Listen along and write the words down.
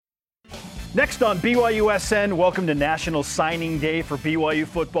Next on BYUSN, welcome to National Signing Day for BYU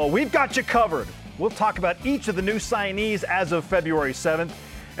Football. We've got you covered. We'll talk about each of the new signees as of February 7th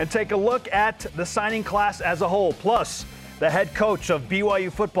and take a look at the signing class as a whole. Plus, the head coach of BYU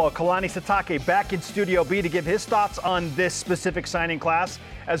Football, Kalani Sitake, back in Studio B to give his thoughts on this specific signing class,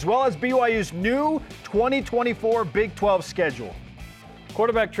 as well as BYU's new 2024 Big 12 schedule.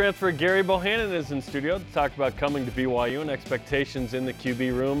 Quarterback transfer Gerry Bohanon is in studio to talk about coming to BYU and expectations in the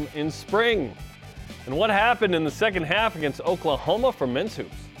QB room in spring. And what happened in the second half against Oklahoma for men's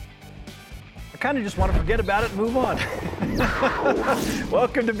hoops. I kind of just want to forget about it and move on.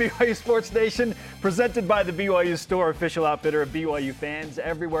 Welcome to BYU Sports Nation, presented by the BYU Store, official outfitter of BYU fans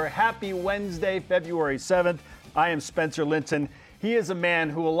everywhere. Happy Wednesday, February 7th. I am Spencer Linton. He is a man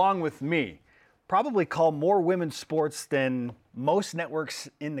who, along with me, probably call more women's sports than most networks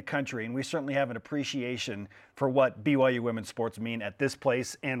in the country, and we certainly have an appreciation for what BYU women's sports mean at this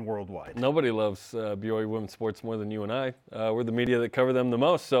place and worldwide. Nobody loves BYU women's sports more than you and I. We're the media that cover them the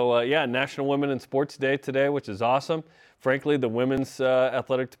most. So, National Women in Sports Day today, which is awesome. Frankly, the women's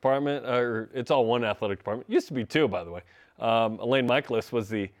athletic department, it's all one athletic department. It used to be two, by the way. Elaine Michaelis was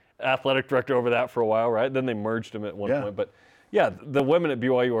the athletic director over that for a while, right? Then they merged them at one point. But yeah, the women at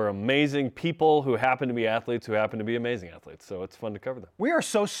BYU are amazing people who happen to be athletes who happen to be amazing athletes. So it's fun to cover them. We are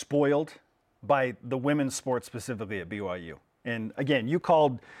so spoiled by the women's sports specifically at BYU. And again, you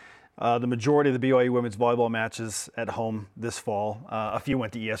called the majority of the BYU women's volleyball matches at home this fall. A few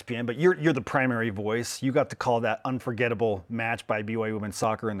went to ESPN, but you're the primary voice. You got to call that unforgettable match by BYU women's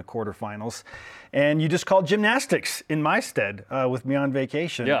soccer in the quarterfinals. And you just called gymnastics in my stead with me on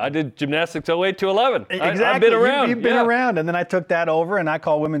vacation. Yeah, I did gymnastics 08 to 11. Exactly. I've been around. You've been around. And then I took that over and I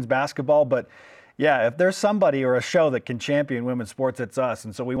call women's basketball. But yeah, if there's somebody or a show that can champion women's sports, it's us.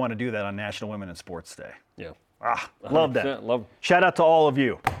 And so we want to do that on National Women in Sports Day. Yeah. Love that. Love. Shout out to all of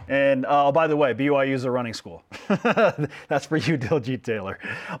you. And by the way, BYU is a running school. That's for you, Diljit Taylor.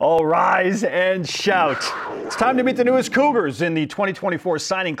 All rise and shout. It's time to meet the newest Cougars in the 2024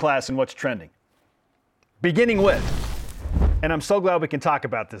 signing class and what's trending. Beginning with, and I'm so glad we can talk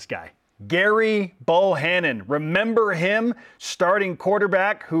about this guy, Gerry Bohanon. Remember him, starting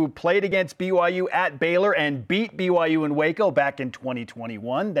quarterback who played against BYU at Baylor and beat BYU in Waco back in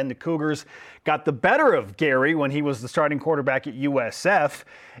 2021. Then the Cougars got the better of Gerry when he was the starting quarterback at USF.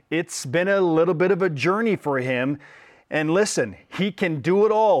 It's been a little bit of a journey for him. And listen, he can do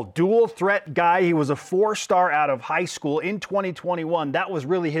it all. Dual threat guy. He was a 4-star out of high school in 2021. That was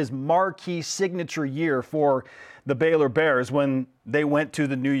really his marquee signature year for the Baylor Bears when they went to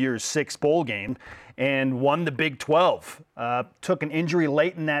the New Year's Six bowl game and won the Big 12. Took an injury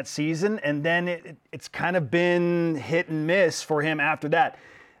late in that season, and then it's kind of been hit and miss for him after that.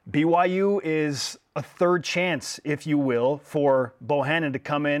 BYU is a third chance, if you will, for Bohanon to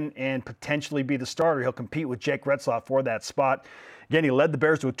come in and potentially be the starter. He'll compete with Jake Retzlaff for that spot. Again, he led the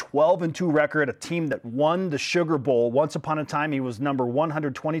Bears to a 12-2 record, a team that won the Sugar Bowl. Once upon a time, he was number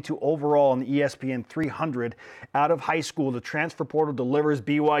 122 overall on the ESPN 300 out of high school. The transfer portal delivers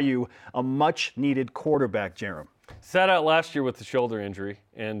BYU a much-needed quarterback, Jarom. Sat out last year with the shoulder injury,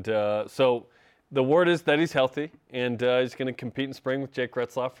 and so the word is that he's healthy, and he's going to compete in spring with Jake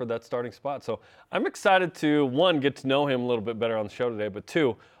Retzlaff for that starting spot. So I'm excited to, one, get to know him a little bit better on the show today, but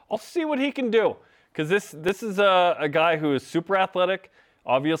two, I'll see what he can do. Because this is a guy who is super athletic,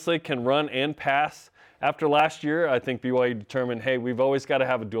 obviously can run and pass. After last year, I think BYU determined, hey, we've always got to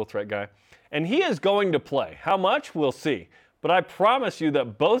have a dual threat guy. And he is going to play. How much? We'll see. But I promise you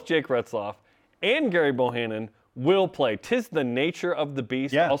that both Jake Retzlaff and Gerry Bohanon will play. 'Tis the nature of the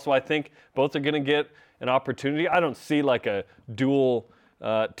beast. Yeah. Also, I think both are going to get an opportunity. I don't see like a dual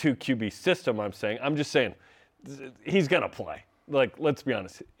 2 QB system, I'm just saying he's going to play. Like, let's be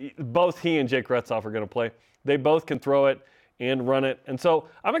honest. Both he and Jake Retzlaff are going to play. They both can throw it and run it. And so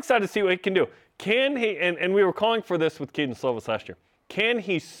I'm excited to see what he can do. Can he, and we were calling for this with Kedon Slovis last year, can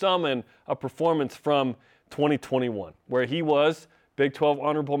he summon a performance from 2021 where he was Big 12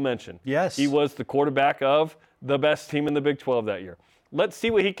 honorable mention? Yes. He was the quarterback of the best team in the Big 12 that year. Let's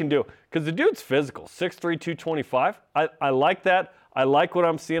see what he can do. Because the dude's physical, 6'3", 225. I like that. I like what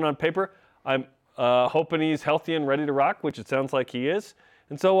I'm seeing on paper. I'm hoping he's healthy and ready to rock, which it sounds like he is.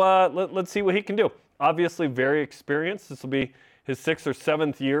 And so let's see what he can do. Obviously very experienced. This will be his 6th or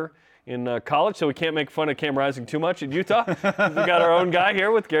 7th year in college, so we can't make fun of Cam Rising too much at Utah. We got our own guy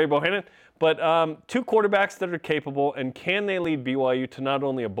here with Gerry Bohanon. But 2 quarterbacks that are capable, and can they lead BYU to not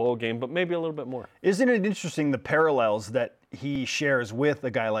only a bowl game, but maybe a little bit more? Isn't it interesting the parallels that he shares with a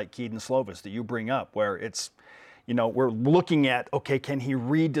guy like Kedon Slovis that you bring up, where it's, we're looking at, okay, can he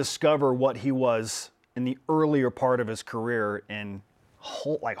rediscover what he was in the earlier part of his career and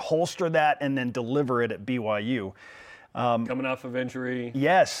holster that and then deliver it at BYU. Coming off of injury.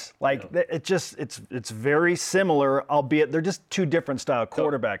 Yes, it's very similar, albeit they're just two different style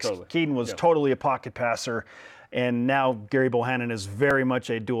quarterbacks. Totally. Keaton was totally a pocket passer, and now Gerry Bohanon is very much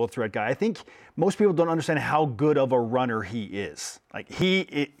a dual threat guy. I think most people don't understand how good of a runner he is. Like he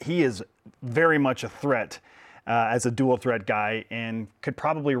is very much a threat as a dual threat guy, and could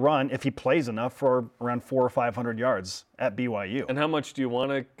probably run, if he plays enough, for around 400 or 500 yards at BYU. And how much do you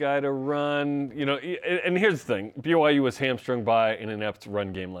want a guy to run? And here's the thing: BYU was hamstrung by an inept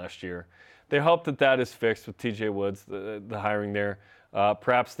run game last year. They hope that is fixed with T.J. Woods, the hiring there.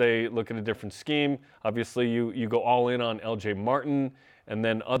 Perhaps they look at a different scheme. Obviously, you go all in on L.J. Martin and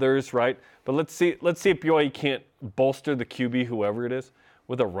then others, right? But let's see if BYU can't bolster the QB, whoever it is,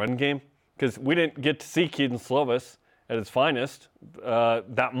 with a run game. Because we didn't get to see Keaton Slovis at his finest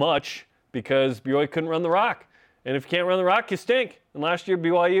that much because BYU couldn't run the rock. And if you can't run the rock, you stink. And last year,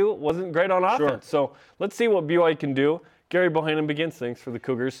 BYU wasn't great on offense. Sure. So let's see what BYU can do. Gerry Bohanon begins things for the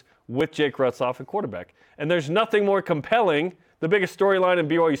Cougars with Jake Retzloff at quarterback. And there's nothing more compelling. The biggest storyline in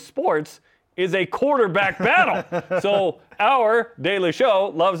BYU sports is a quarterback battle. So our daily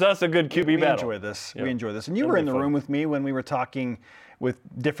show loves us a good QB battle. We enjoy this. Yeah. We enjoy this. And you were in the room with me when we were talking with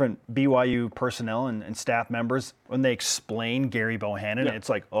different BYU personnel and staff members when they explain Gerry Bohanon. Yeah. It's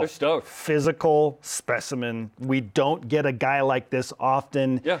like, They're stoked. Physical specimen. We don't get a guy like this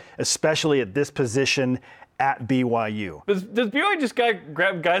often, especially at this position at BYU. Does BYU just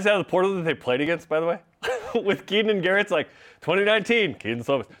grab guys out of the portal that they played against, by the way? With Keaton and Garrett, it's like 2019, Keaton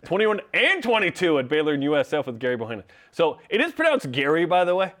Slovis, 21 and 22 at Baylor and USF with Gerry Bohanon. So it is pronounced Gary, by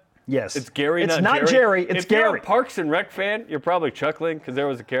the way. Yes. It's Gary, it's not Jerry. Jerry. It's if Gary. If you're a Parks and Rec fan, you're probably chuckling because there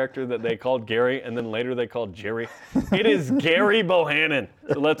was a character that they called Gary and then later they called Jerry. It is Gerry Bohanon.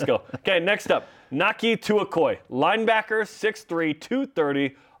 So let's go. Okay, next up, Naki Tuakoi, linebacker, 6'3",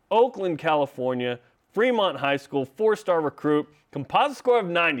 230, Oakland, California, Fremont High School, 4-star recruit, composite score of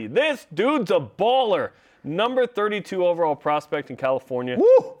 90. This dude's a baller. Number 32 overall prospect in California.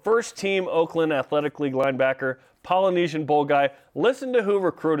 Woo! First team Oakland Athletic League linebacker, Polynesian Bowl guy. Listen to who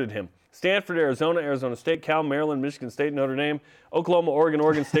recruited him. Stanford, Arizona, Arizona State, Cal, Maryland, Michigan State, Notre Dame, Oklahoma,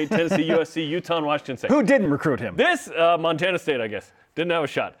 Oregon State, Tennessee, USC, Utah, and Washington State. Who didn't recruit him? This, Montana State, I guess. Didn't have a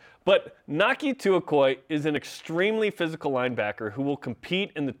shot. But Naki Tuakoi is an extremely physical linebacker who will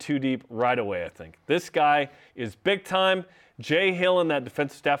compete in the two deep right away, I think. This guy is big time. Jay Hill and that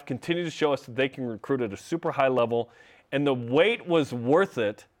defensive staff continue to show us that they can recruit at a super high level, and the wait was worth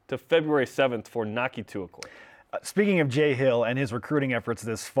it to February 7th for Naki Tuakoi. Speaking of Jay Hill and his recruiting efforts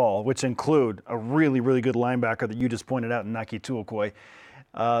this fall, which include a really, really good linebacker that you just pointed out in Naki Tuakoi,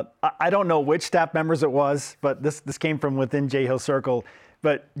 I don't know which staff members it was, but this came from within Jay Hill's circle.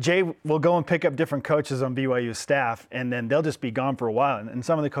 But Jay will go and pick up different coaches on BYU staff, and then they'll just be gone for a while. And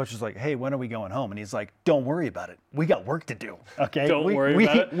some of the coaches are like, hey, when are we going home? And he's like, don't worry about it. We got work to do, okay? Don't worry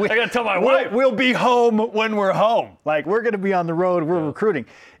about it. I got to tell my wife. We'll be home when we're home. Like, we're going to be on the road. We're recruiting.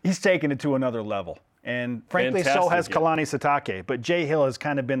 He's taken it to another level. And frankly, so has Kalani Sitake. But Jay Hill has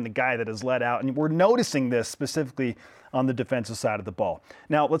kind of been the guy that has led out. And we're noticing this specifically on the defensive side of the ball.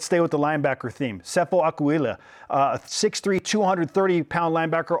 Now, let's stay with the linebacker theme. Sefo Akuila, a 6'3", 230-pound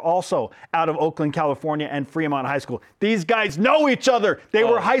linebacker, also out of Oakland, California, and Fremont High School. These guys know each other. They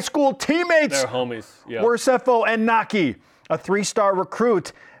were high school teammates. They're homies. Yeah. Were Sefo and Naki, a 3-star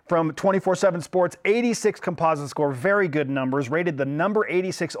recruit from 24/7 Sports, 86 composite score, very good numbers, rated the number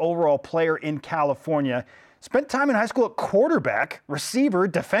 86 overall player in California. Spent time in high school at quarterback, receiver,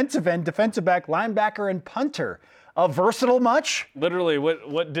 defensive end, defensive back, linebacker, and punter. Versatile much? Literally,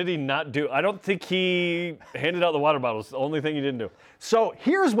 what did he not do? I don't think he handed out the water bottles. The only thing he didn't do. So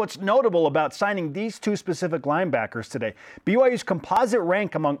here's what's notable about signing these two specific linebackers today. BYU's composite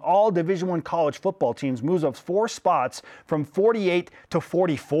rank among all Division I college football teams moves up 4 spots from 48 to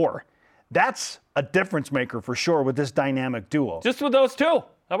 44. That's a difference maker for sure with this dynamic duo. Just with those two.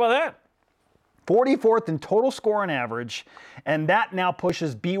 How about that? 44th in total score and average, and that now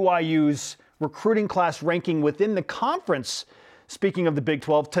pushes BYU's recruiting class ranking within the conference, speaking of the Big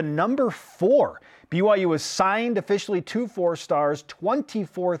 12, to number 4. BYU has signed officially 2 4-stars,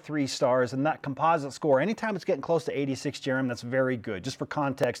 24 3-stars, and that composite score, anytime it's getting close to 86, Jarom, that's very good. Just for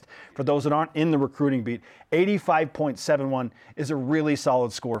context, for those that aren't in the recruiting beat, 85.71 is a really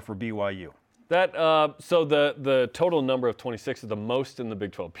solid score for BYU. That so the total number of 26 is the most in the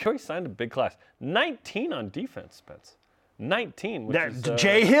Big 12. BYU signed a big class. 19 on defense, Spence. 19, which is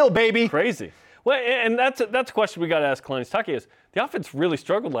Jay Hill, baby. Crazy. Well, and that's a question we got to ask Kalani Sitake is, the offense really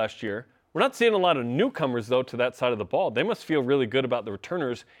struggled last year. We're not seeing a lot of newcomers, though, to that side of the ball. They must feel really good about the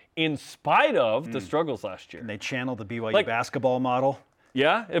returners in spite of the struggles last year. And they channel the BYU basketball model.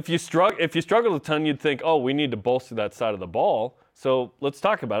 Yeah, if you struggle a ton, you'd think, oh, we need to bolster that side of the ball. So let's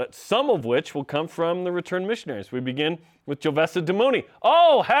talk about it. Some of which will come from the return missionaries. We begin with Jovessa Demooney.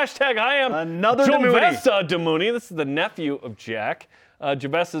 Oh, hashtag I am another Jovessa Demooney. This is the nephew of Jack.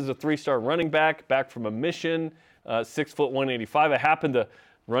 Jovessa is a 3-star running back from a mission, 6 foot 185. I happened to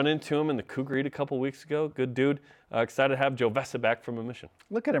run into him in the Cougar Eat a couple weeks ago. Good dude. Excited to have Jovessa back from a mission.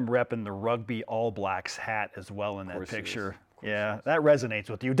 Look at him repping the Rugby All Blacks hat as well in that picture. Yeah, that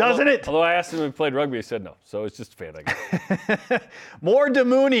resonates with you, doesn't it? Although I asked him if he played rugby, he said no. So it's just a fan, I guess. More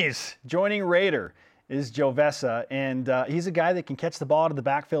Demoonies. Joining Raider is Jovessa, and he's a guy that can catch the ball out of the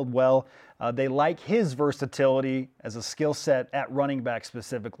backfield well. They like his versatility as a skill set at running back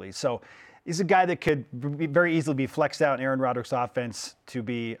specifically. So he's a guy that could very easily be flexed out in Aaron Roderick's offense to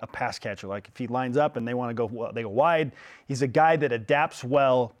be a pass catcher. Like if he lines up and they want to go, they go wide. He's a guy that adapts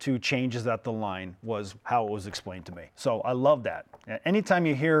well to changes at the line, was how it was explained to me. So I love that. Anytime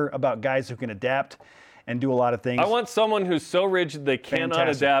you hear about guys who can adapt and do a lot of things. I want someone who's so rigid they cannot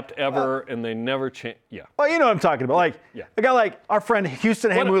adapt ever and they never change. Yeah. Well, you know what I'm talking about. Like a guy like our friend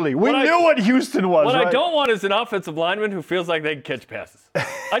Houston Hamuli. We knew what Houston was. What right? I don't want is an offensive lineman who feels like they can catch passes.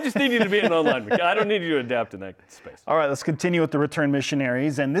 I just need you to be an lineman. I don't need you to adapt in that space. All right, let's continue with the return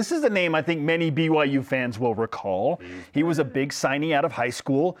missionaries. And this is a name I think many BYU fans will recall. He was a big signee out of high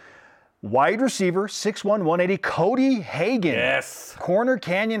school. Wide receiver, 6'1", 180, Cody Hagan. Yes. Corner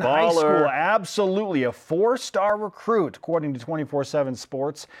Canyon High School, absolutely. A 4-star recruit, according to 24/7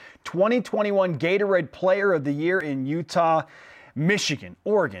 Sports. 2021 Gatorade Player of the Year in Utah, Michigan,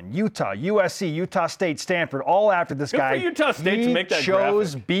 Oregon, Utah, USC, Utah State, Stanford, all after this guy. Good for Utah State to make that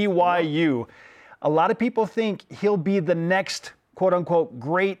chose graphic. BYU. A lot of people think he'll be the next, quote-unquote,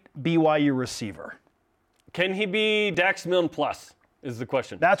 great BYU receiver. Can he be Dax Milne plus? Is the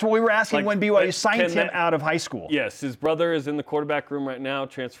question. That's what we were asking when BYU signed him out of high school. Yes, his brother is in the quarterback room right now,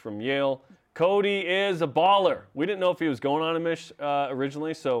 transfer from Yale. Cody is a baller. We didn't know if he was going on a mish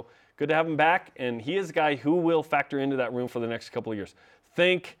originally, so good to have him back. And he is a guy who will factor into that room for the next couple of years.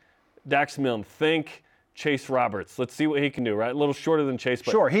 Think Dax Milne. Think Chase Roberts. Let's see what he can do, right? A little shorter than Chase, but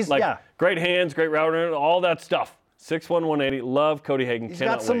sure, he's great hands, great route runner, all that stuff. 6'1", 180. Love Cody Hagan. He's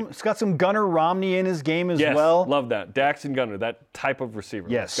got some Gunnar Romney in his game as well. Yes, love that. Dax and Gunnar, that type of receiver.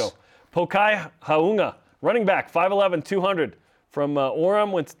 Yes. Let's go. Pokai Haunga, running back, 5'11", 200. From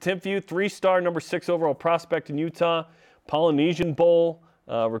Orem, went to Timpview, 3-star, number 6 overall prospect in Utah. Polynesian Bowl,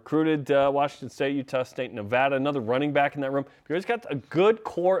 recruited Washington State, Utah State, Nevada. Another running back in that room. BYU's got a good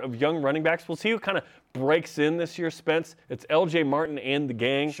core of young running backs. We'll see who kind of breaks in this year, Spence. It's LJ Martin and the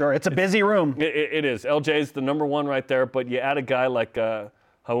gang. Sure, it's a busy room. It is. LJ's the number 1 right there, but you add a guy like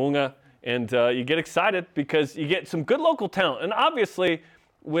Haunga, and you get excited because you get some good local talent. And obviously,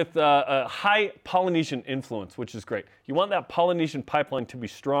 with a high Polynesian influence, which is great. You want that Polynesian pipeline to be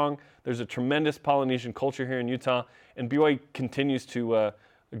strong. There's a tremendous Polynesian culture here in Utah, and BYU continues to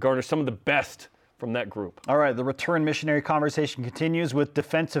garner some of the best from that group. All right, the return missionary conversation continues with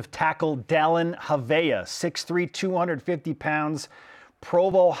defensive tackle Dallin Havea, 6'3", 250 pounds,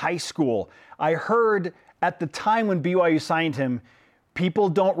 Provo High School. I heard at the time when BYU signed him, people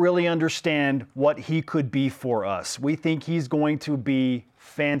don't really understand what he could be for us. We think he's going to be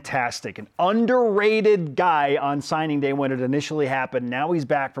fantastic. An underrated guy on signing day when it initially happened. Now he's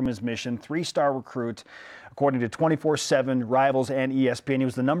back from his mission, 3-star recruit. According to 24/7, Rivals, and ESPN, he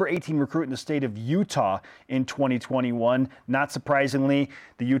was the number 18 recruit in the state of Utah in 2021. Not surprisingly,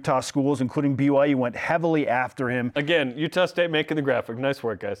 the Utah schools, including BYU, went heavily after him. Again, Utah State making the graphic. Nice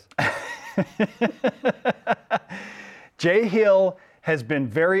work, guys. Jay Hill has been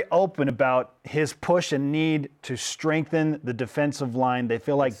very open about his push and need to strengthen the defensive line. They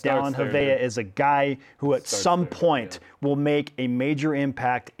feel like Dallin Havea is a guy who at some point will make a major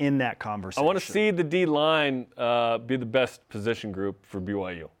impact in that conversation. I want to see the D-line be the best position group for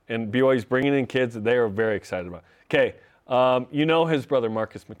BYU. And BYU's bringing in kids that they are very excited about. Okay, you know his brother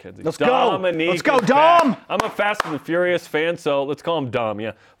Marcus McKenzie. Let's go. Let's go, Dom. I'm a Fast and the Furious fan, so let's call him Dom,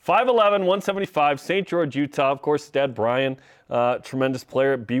 yeah. 5'11", 175, St. George, Utah. Of course, his dad, Brian, tremendous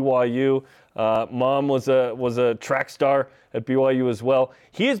player at BYU. Mom was a track star at BYU as well.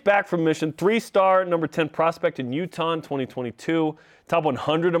 He is back from mission, 3-star, number 10 prospect in Utah in 2022. Top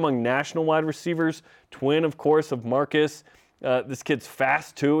 100 among national wide receivers. Twin, of course, of Marcus. This kid's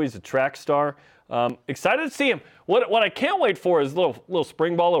fast, too. He's a track star. Excited to see him. What I can't wait for is a little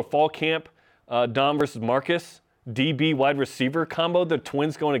spring ball, little fall camp. Dom versus Marcus. DB wide receiver combo, the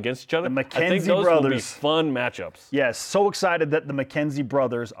twins going against each other. The McKenzie I think those brothers. will be fun matchups. Yes, so excited that the McKenzie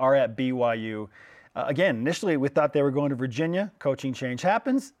brothers are at BYU. Again, initially we thought they were going to Virginia. Coaching change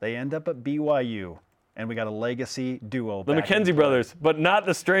happens. They end up at BYU. and we got a legacy duo. The McKenzie brothers, but not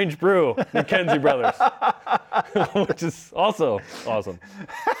the Strange Brew McKenzie brothers, which is also awesome.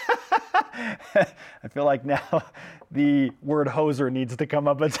 I feel like now the word hoser needs to come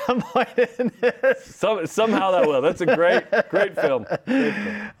up at some point in this. Somehow that will. That's a great film.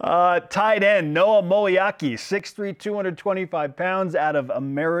 Tight end Noah Moiaki, 6'3", 225 pounds, out of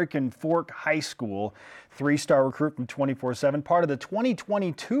American Fork High School. 3-star recruit from 24/7, part of the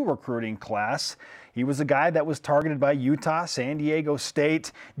 2022 recruiting class. He was a guy that was targeted by Utah, San Diego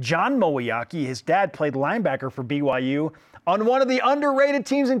State. John Moiaki, his dad, played linebacker for BYU on one of the underrated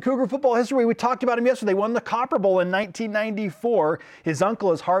teams in Cougar football history. We talked about him yesterday. They won the Copper Bowl in 1994. His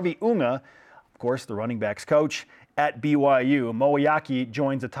uncle is Harvey Unga, of course, the running backs coach at BYU. Moiaki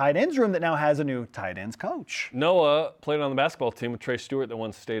joins a tight ends room that now has a new tight ends coach. Noah played on the basketball team with Trey Stewart that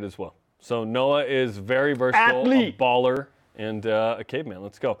won state as well. So Noah is very versatile, athlete, a baller, and a caveman.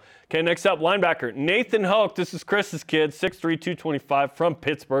 Let's go. Okay, next up, linebacker Nathan Hoke. This is Chris's kid, 6'3", 225, from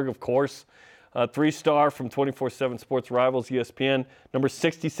Pittsburgh, of course. 3-star from 24/7 Sports Rivals, ESPN. Number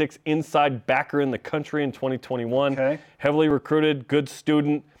 66 inside backer in the country in 2021. Okay. Heavily recruited, good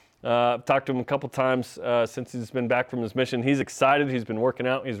student. I've talked to him a couple times since he's been back from his mission. He's excited. He's been working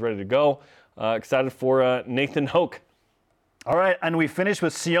out. He's ready to go. Excited for Nathan Hoke. All right, and we finish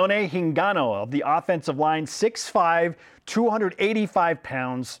with Sione Hingano of the offensive line, 6'5", 285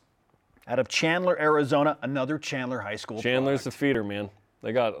 pounds, out of Chandler, Arizona, another Chandler High School Chandler's product. a feeder, man.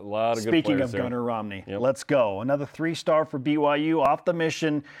 They got a lot of good Speaking players of there. Gunnar Romney, Yep. Let's go. Another 3-star for BYU, off the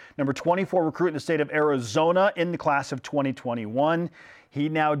mission, number 24 recruit in the state of Arizona in the class of 2021. He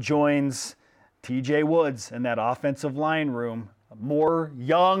now joins TJ Woods in that offensive line room. More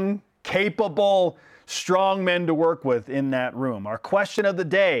young, capable, strong men to work with in that room. Our question of the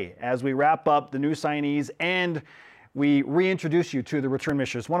day as we wrap up the new signees and we reintroduce you to the return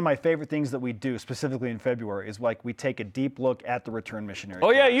missionaries. One of my favorite things that we do, specifically in February, is like we take a deep look at the return missionaries.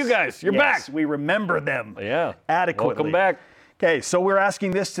 Oh, yeah, you guys, you're back. We remember them adequately. Welcome back. Okay, so we're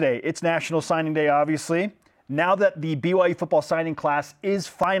asking this today. It's National Signing Day, obviously. Now that the BYU football signing class is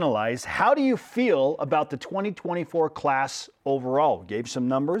finalized, how do you feel about the 2024 class overall? We gave some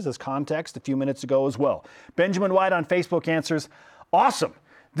numbers as context a few minutes ago as well. Benjamin White on Facebook answers, awesome.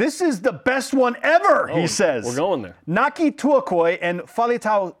 This is the best one ever, he says. We're going there. Naki Tuakoi and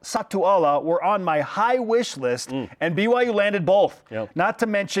Falitau Satuala were on my high wish list, and BYU landed both. Yep. Not to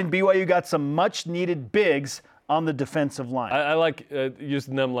mention BYU got some much-needed bigs on the defensive line. I like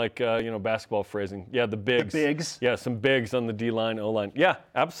using them like, basketball phrasing. Yeah, the bigs. The bigs. Yeah, some bigs on the D-line, O-line. Yeah,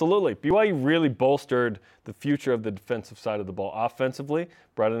 absolutely. BYU really bolstered the future of the defensive side of the ball. Offensively,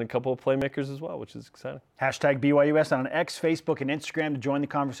 brought in a couple of playmakers as well, which is exciting. Hashtag BYUSN on X, Facebook, and Instagram to join the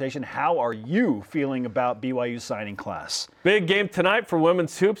conversation. How are you feeling about BYU's signing class? Big game tonight for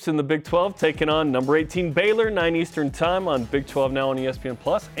women's hoops in the Big 12, taking on number 18 Baylor, 9 Eastern time on Big 12 now on ESPN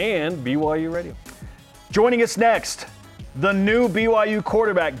Plus and BYU Radio. Joining us next, the new BYU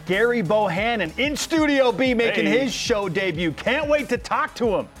quarterback, Gerry Bohanon, in Studio B, making his show debut. Can't wait to talk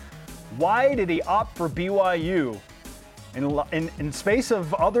to him. Why did he opt for BYU in space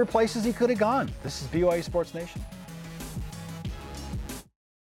of other places he could have gone? This is BYU Sports Nation.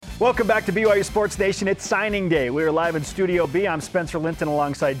 Welcome back to BYU Sports Nation. It's signing day. We are live in Studio B. I'm Spencer Linton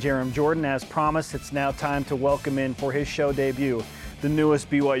alongside Jarom Jordan. As promised, it's now time to welcome in for his show debut the newest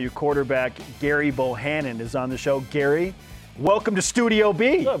BYU quarterback, Gerry Bohanon, is on the show. Gerry, welcome to Studio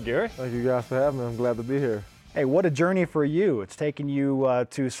B. What's up, Gerry? Thank you guys for having me. I'm glad to be here. Hey, what a journey for you. It's taken you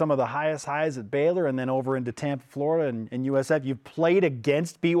to some of the highest highs at Baylor and then over into Tampa, Florida and USF. You've played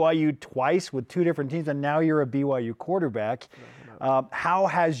against BYU twice with 2 different teams, and now you're a BYU quarterback. How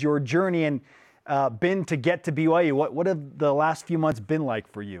has your journey been to get to BYU? What have the last few months been like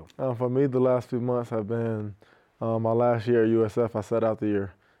for you? For me, the last few months have been my last year at USF. I sat out the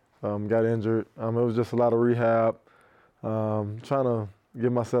year, got injured. It was just a lot of rehab, trying to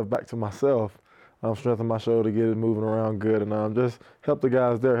get myself back to myself, strengthen my shoulder, get it moving around good, and just help the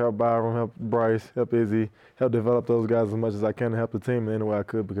guys there, help Byron, help Bryce, help Izzy, help develop those guys as much as I can and help the team in any way I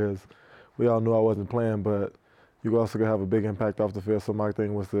could, because we all knew I wasn't playing, but you also could have a big impact off the field. So my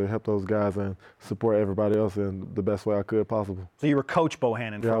thing was to help those guys and support everybody else in the best way I could possible. So you were Coach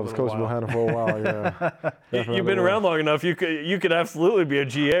Bohanon for a little while. Yeah, I was Coach Bohanon for a while, yeah. You've been around long enough. You could absolutely be a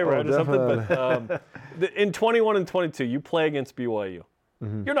GA, right, or something. But in 21 and 22, you play against BYU.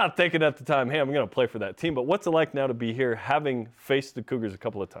 Mm-hmm. You're not thinking at the time, hey, I'm going to play for that team. But what's it like now to be here, having faced the Cougars a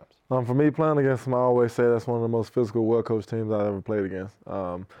couple of times? For me, playing against them, I always say that's one of the most physical, well-coached teams I've ever played against.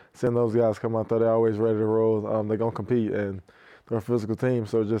 Seeing those guys come out there, they're always ready to roll. They're going to compete. And they're a physical team.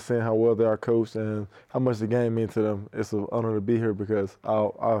 So just seeing how well they are coached and how much the game means to them, it's an honor to be here because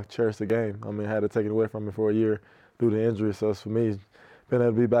I'll cherish the game. I mean, I had to take it away from me for a year due to injury. So it's for me, being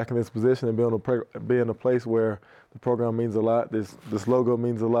able to be back in this position and be in a place where the program means a lot, this logo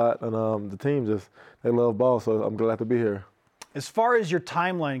means a lot, and the team they love ball, so I'm glad to be here. As far as your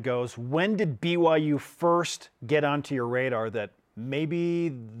timeline goes, when did BYU first get onto your radar that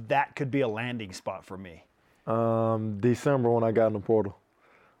maybe that could be a landing spot for me? December when I got in the portal.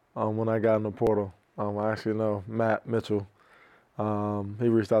 I actually know Matt Mitchell. He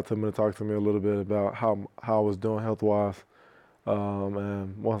reached out to me to talk to me a little bit about how I was doing health-wise.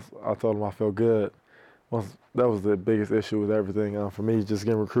 And once I told him I felt good, that was the biggest issue with everything. For me, just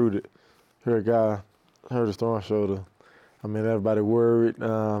getting recruited. Here a guy hurt his throwing shoulder. I mean, everybody worried.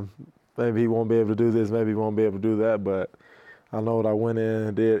 Maybe he won't be able to do this, maybe he won't be able to do that, but I know what I went in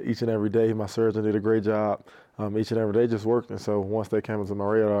and did each and every day. My surgeon did a great job. Each and every day just worked. And so once they came into my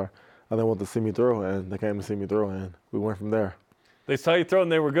radar, they wanted to see me throw, and they came to see me throw, and we went from there. They saw you throw,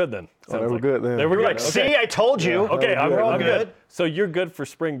 and they were good then. They were good then. They were Like, good. see, I told you. Yeah. Okay, we're all I'm good. So you're good for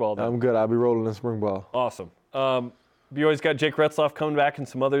spring ball then? I'm good. I'll be rolling in spring ball. Awesome. BYU's got Jake Retzloff coming back and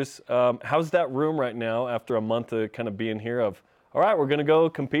some others. How's that room right now after a month of kind of being here of, all right, we're going to go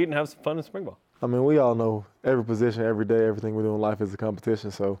compete and have some fun in spring ball? I mean, we all know every position, every day, everything we do in life is a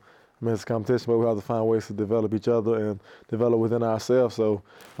competition. So, I mean, it's a competition, but we have to find ways to develop each other and develop within ourselves. So,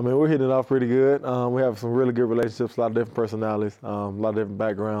 I mean, we're hitting it off pretty good. We have some really good relationships, a lot of different personalities, a lot of different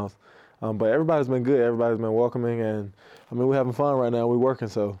backgrounds. But everybody's been good. Everybody's been welcoming. And, I mean, we're having fun right now. We're working.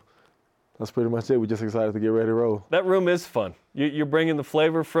 So, that's pretty much it. We're just excited to get ready to roll. That room is fun. You're bringing the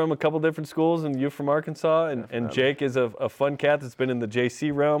flavor from a couple different schools, and you from Arkansas, and Jake is a fun cat that's been in the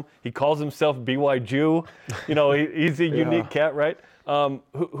JC realm. He calls himself BYU. You know, he's a unique cat, right?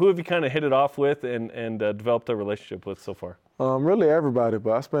 Who have you kind of hit it off with and developed a relationship with so far? Really everybody,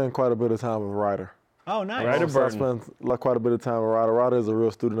 but I spend quite a bit of time with Ryder. Oh, nice. Ryder So I Burton. spend quite a bit of time with Ryder. Ryder is a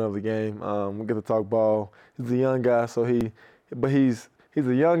real student of the game. We get to talk ball. He's a young guy, he's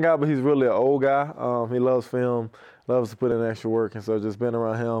a young guy, but he's really an old guy. He loves film, loves to put in extra work, and so just being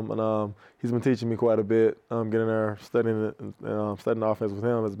around him, and he's been teaching me quite a bit. Getting there, studying the offense with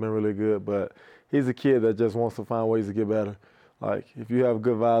him has been really good. But he's a kid that just wants to find ways to get better. Like if you have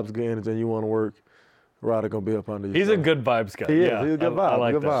good vibes, good energy, and you want to work, Ryder gonna be up under you. He's a good vibes guy. He is. Yeah, He's a good vibe. I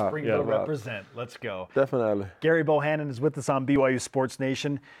like good that. vibe. Springville Good vibe. represent. Let's go. Definitely. Gerry Bohanon is with us on BYU Sports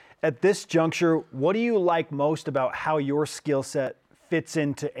Nation. At this juncture, what do you like most about how your skill set fits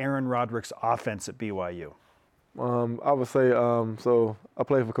into Aaron Roderick's offense at BYU? I would say, so I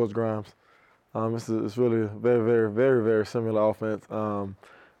play for Coach Grimes. It's really a very, very, very, very similar offense.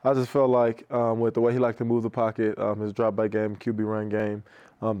 I just felt like with the way he liked to move the pocket, his drop-back game, QB run game,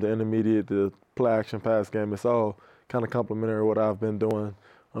 the intermediate, the play-action pass game, it's all kind of complementary to what I've been doing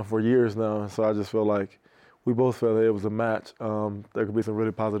for years now. So I just feel like we both felt that it was a match. There could be some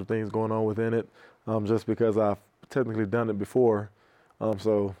really positive things going on within it just because I've technically done it before.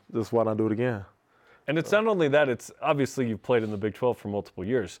 So just why not do it again? And it's not only that, it's obviously you've played in the Big 12 for multiple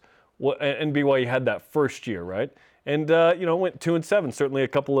years. And BYU had that first year, right? And, went 2-7. Certainly a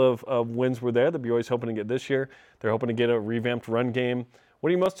couple of wins were there that BYU's hoping to get this year. They're hoping to get a revamped run game. What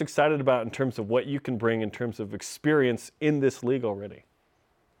are you most excited about in terms of what you can bring in terms of experience in this league already?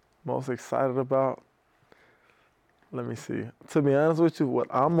 Most excited about? Let me see. To be honest with you, what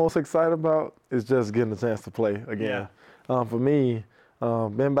I'm most excited about is just getting a chance to play again. Yeah. For me,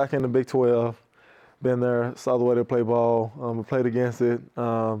 been back in the Big 12, been there, saw the way they play ball, played against it.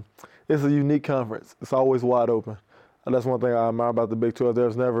 It's a unique conference. It's always wide open. And that's one thing I admire about the Big 12.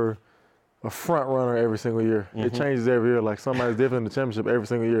 There's never a front runner every single year. Mm-hmm. It changes every year. Like somebody's different in the championship every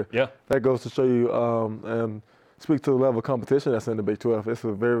single year. Yeah. That goes to show you and speak to the level of competition that's in the Big 12. It's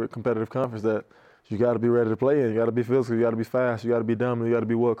a very competitive conference that you got to be ready to play in. You got to be physical. You got to be fast. You got to be dominant. You got to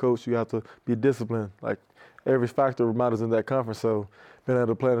be well coached. You have to be disciplined. Like every factor matters in that conference. So being able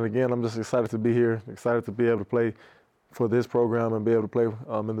to play it again, I'm just excited to be here. Excited to be able to play for this program and be able to play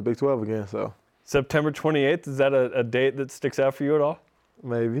in the Big 12 again. So September 28th, is that a date that sticks out for you at all?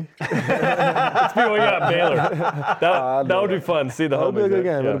 maybe. It's BYU at Baylor. That would be fun. See the It'll be a good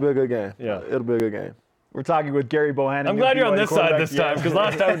game. Yeah. It'll be a good game. Yeah. It'll be a good game. We're talking with Gerry Bohanon. I'm glad you're on BYU this side this quarterback. time because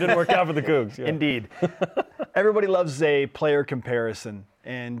last time it didn't work out for the Cougs. Yeah. Indeed. Everybody loves a player comparison,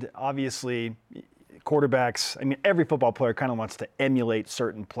 and obviously quarterbacks, I mean, every football player kind of wants to emulate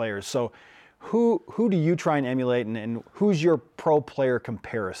certain players. So who do you try and emulate, and who's your pro player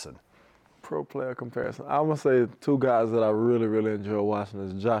comparison? Pro player comparison. I'm going to say two guys that I really, really enjoy watching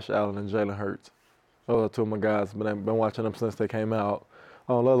is Josh Allen and Jalen Hurts. Those are two of my guys, but I've been watching them since they came out.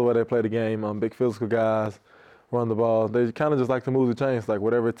 I love the way they play the game. Big physical guys, run the ball. They kind of just like to move the chains. Like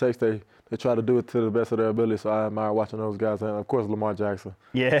whatever it takes, they try to do it to the best of their ability. So I admire watching those guys. And, of course, Lamar Jackson.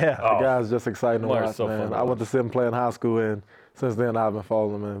 Yeah. The guy's just exciting to Lamar's watch, so man. fun to I went watch. to see him play in high school, and since then I've been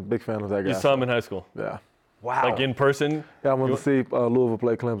following him, and big fan of that guy. You saw him in high school? Yeah. Wow. Like in person? Yeah, I went to see Louisville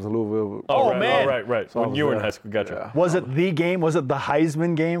play Clemson. Louisville. Oh, man. Right. So I When was you were in there. high school, gotcha. Yeah. Was it the game? Was it the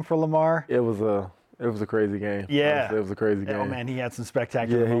Heisman game for Lamar? It was a crazy game. Yeah. Honestly, it was a crazy game. Oh, man, he had some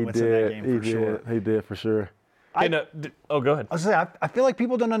spectacular Yeah, he moments in that did. game for sure. He did for sure. Hey, now, go ahead. I was gonna say, I feel like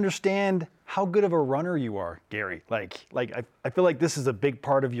people don't understand how good of a runner you are, Gerry. Like I feel like this is a big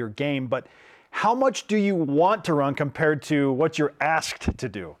part of your game, but how much do you want to run compared to what you're asked to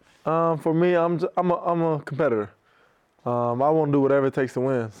do? For me, I'm a competitor. I want to do whatever it takes to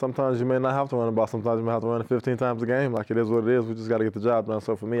win. Sometimes you may not have to run the ball. Sometimes you may have to run it 15 times a game. Like it is what it is. We just got to get the job done.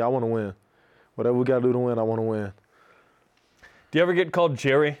 So for me, I want to win. Whatever we got to do to win, I want to win. Do you ever get called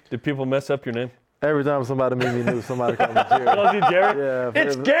Gerry? Did people mess up your name? Every time somebody meet me new, somebody calls me Gerry. Calls you Gerry? Yeah,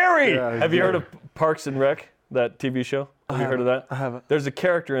 It's Gerry! Yeah, Have you heard of Parks and Rec, that TV show? Have you heard of that? I haven't. There's a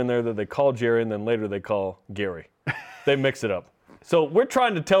character in there that they call Jerry, and then later they call Gary. They mix it up. So we're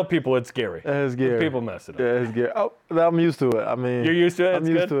trying to tell people it's Gary. It's Gary. People mess it up. Yeah, it's Gary. Oh, I'm used to it. I mean, You're used to it? I'm It's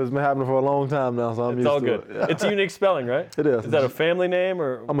used good? to it. It's been happening for a long time now, so I'm It's used all to good. it. Yeah. It's a unique spelling, right? It is. Is that a family name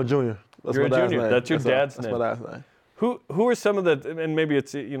or I'm a junior. That's You're my a dad's junior. name. That's your dad's That's name. my dad's name. who are some of the, and maybe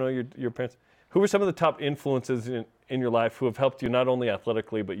it's your parents, who are some of the top influences in your life who have helped you not only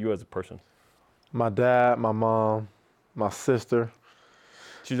athletically but you as a person? My dad, my mom, my sister.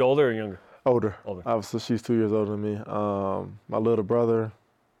 She's older or younger? Older. Older. Obviously, she's 2 years older than me. My little brother,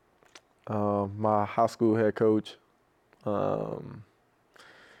 my high school head coach,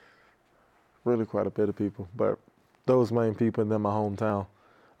 really quite a bit of people, but those main people, and then my hometown.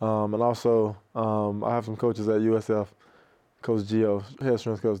 And also, I have some coaches at USF, Coach Gio, head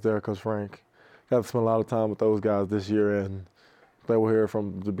strength coach there, Coach Frank. Got to spend a lot of time with those guys this year, and they were here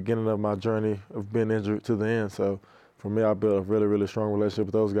from the beginning of my journey of being injured to the end. So for me, I built a really, really strong relationship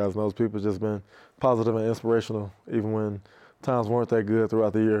with those guys, and those people just been positive and inspirational, even when times weren't that good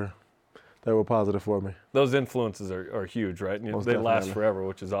throughout the year. They were positive for me. Those influences are huge, right? And Most they last definitely. forever,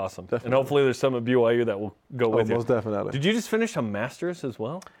 which is awesome. Definitely. And hopefully there's some at BYU that will go with you. Most definitely. Did you just finish a master's as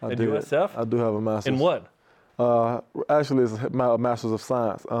well I at did. USF? I do have a master's. In what? Actually, it's a master's of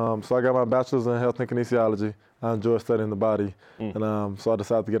science. So I got my bachelor's in health and kinesiology. I enjoy studying the body, and so I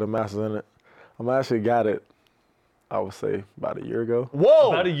decided to get a master's in it. I actually got it, I would say, about a year ago.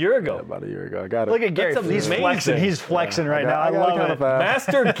 Whoa! About a year ago. Yeah, about a year ago. I got it. Look at Gary. That's He's amazing. flexing. He's flexing right now. I got it love kinda it. fast.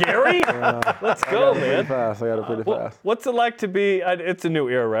 Master Gary? Let's I go, got it pretty man. fast. I got it pretty fast. What's it like to be, it's a new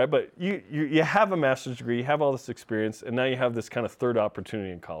era, right? But you have a master's degree, you have all this experience, and now you have this kind of third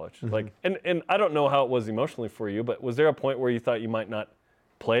opportunity in college. Mm-hmm. Like, and I don't know how it was emotionally for you, but was there a point where you thought you might not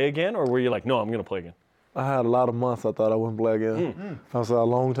play again, or were you like, no, I'm going to play again? I had a lot of months I thought I wouldn't play again. I was a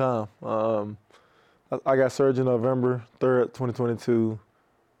long time. I got surgery November 3rd, 2022.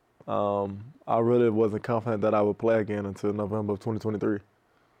 I really wasn't confident that I would play again until November of 2023.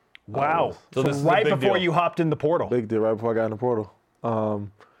 Wow. So this is a right big before deal. you hopped in the portal. Big deal, right before I got in the portal.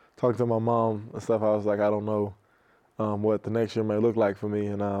 Talking to my mom and stuff, I was like, I don't know what the next year may look like for me.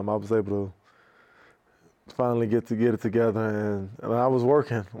 And I was able to finally get it together. And I was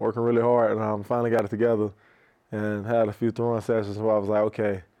working really hard, and finally got it together and had a few throwing sessions where I was like,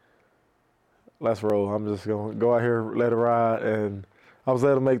 okay, let's roll. I'm just going to go out here, let it ride. And I was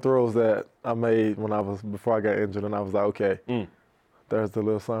able to make throws that I made before I got injured. And I was like, okay, there's the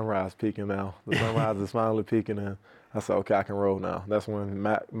little sunrise peaking now. The sunrise is finally peaking, and I said, okay, I can roll now. That's when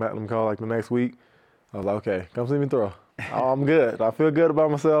Matt them called like the next week. I was like, okay, come see me throw. I'm good. I feel good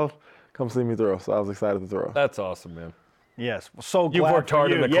about myself. Come see me throw. So I was excited to throw. That's awesome, man. Yes. Well, so glad You've worked for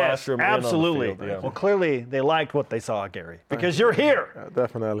hard you. in the Yes, classroom and on the absolutely. field, yeah. Well, clearly they liked what they saw, Gary, because you're here.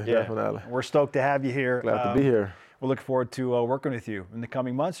 Definitely, Yeah. definitely. We're stoked to have you here. Glad to be here. We'll look forward to working with you in the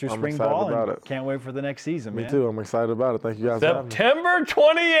coming months. Your I'm spring excited ball, about and it. can't wait for the next season, Me man. too. I'm excited about it. Thank you guys for having me. September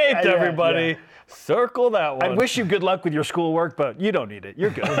 28th, Yeah, everybody. yeah. Circle that one. I wish you good luck with your schoolwork, but you don't need it.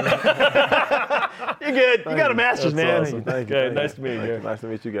 You're good. You're good. You got a master's, That's man. awesome. Thank you. Okay, thank nice you. to meet you, Thank Gary. Nice to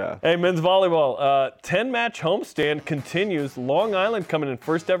meet you guys. Hey, men's volleyball, 10-match homestand continues. Long Island coming in,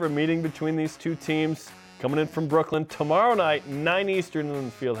 first ever meeting between these two teams. Coming in from Brooklyn tomorrow night, 9 Eastern in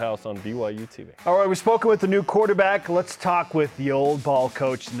the Fieldhouse on BYU TV. All right, we've spoken with the new quarterback. Let's talk with the old ball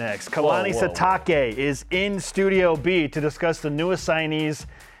coach next. Kalani whoa, Sitake is in Studio B to discuss the new assignees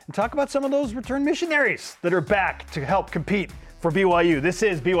and talk about some of those return missionaries that are back to help compete for BYU. This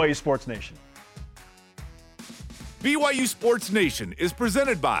is BYU Sports Nation. BYU Sports Nation is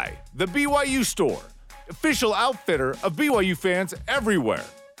presented by the BYU Store, official outfitter of BYU fans everywhere.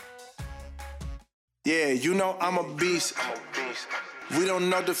 Yeah, you know I'm a beast. We don't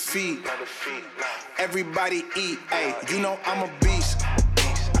know defeat. Everybody eat. Hey, you know I'm a beast.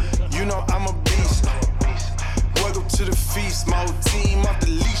 You know I'm a beast. Welcome to the feast. My whole team off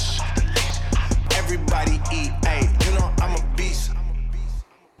the leash. Everybody eat. Hey, you know I'm a beast.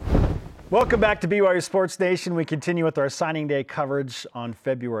 Welcome back to BYU Sports Nation. We continue with our signing day coverage on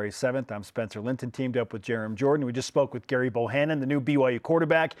February 7th. I'm Spencer Linton, teamed up with Jarom Jordan. We just spoke with Gerry Bohanon, the new BYU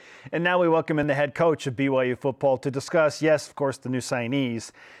quarterback. And now we welcome in the head coach of BYU Football to discuss, yes, of course, the new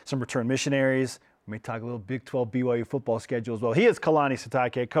signees, some return missionaries. We may talk a little Big 12 BYU football schedule as well. He is Kalani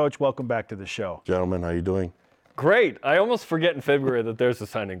Sitake. Coach, welcome back to the show. Gentlemen, how you doing? Great. I almost forget in February that there's a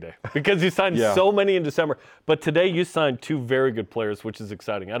signing day because you signed so many in December. But today you signed two very good players, which is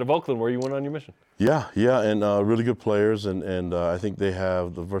exciting. Out of Oakland, where you went on your mission. Yeah, and really good players, and I think they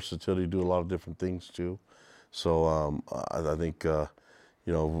have the versatility to do a lot of different things too. So I think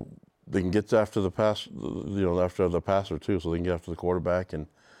they can get after the pass, after the passer too, so they can get after the quarterback, and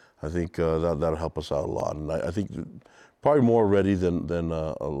I think that'll help us out a lot. And I think probably more ready than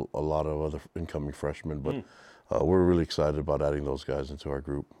a lot of other incoming freshmen, but. We're really excited about adding those guys into our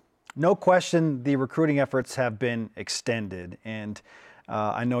group. No question, the recruiting efforts have been extended, and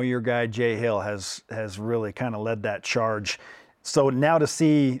I know your guy Jay Hill has really kind of led that charge. So now to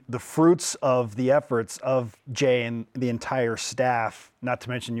see the fruits of the efforts of Jay and the entire staff, not to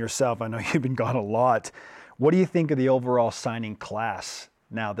mention yourself, I know you've been gone a lot. What do you think of the overall signing class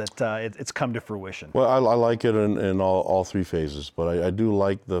now that it's come to fruition? Well, I like it in all three phases, but I do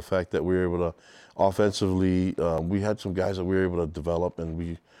like the fact that we were able to offensively, we had some guys that we were able to develop, and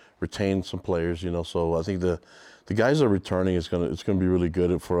we retained some players. So I think the guys that are returning it's gonna be really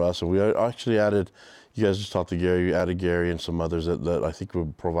good for us. And we actually added. You guys just talked to Gary. You added Gary and some others that I think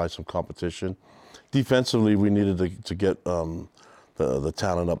would provide some competition. Defensively, we needed to get the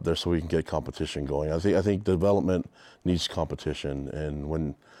talent up there so we can get competition going. I think development needs competition, and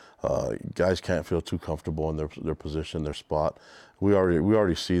when guys can't feel too comfortable in their position, their spot, we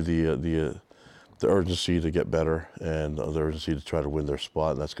already see the urgency to get better and the urgency to try to win their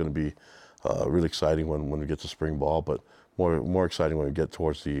spot, and that's going to be really exciting when we get to spring ball, but more exciting when we get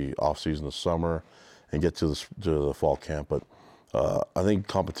towards the off season, the summer, and get to the fall camp. But I think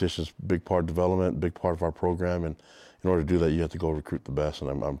competition is a big part of development, big part of our program, and in order to do that, you have to go recruit the best,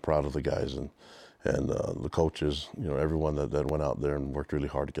 and I'm proud of the guys and the coaches, everyone that went out there and worked really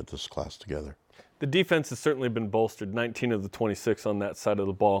hard to get this class together. The defense has certainly been bolstered, 19 of the 26 on that side of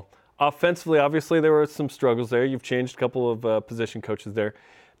the ball. Offensively, obviously, there were some struggles there. You've changed a couple of position coaches there.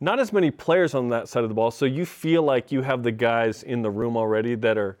 Not as many players on that side of the ball, so you feel like you have the guys in the room already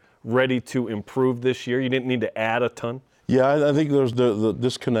that are ready to improve this year? You didn't need to add a ton? Yeah, I think there's the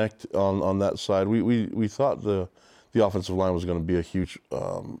disconnect on that side. We thought the offensive line was going to be a huge,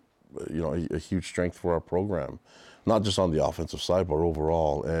 a huge strength for our program, not just on the offensive side, but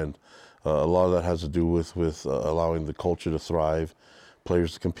overall. And a lot of that has to do with allowing the culture to thrive,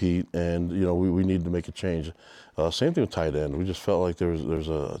 players to compete, and we need to make a change. Same thing with tight end. We just felt like there's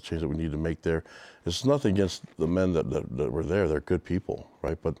a change that we need to make there. It's nothing against the men that were there. They're good people,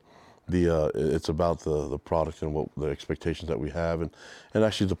 right? But it's about the product and what the expectations that we have, and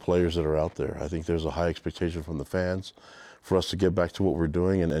actually the players that are out there. I think there's a high expectation from the fans for us to get back to what we're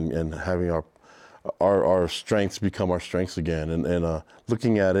doing and having our strengths become our strengths again. And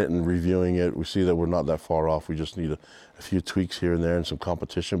looking at it and reviewing it, we see that we're not that far off. We just need a few tweaks here and there and some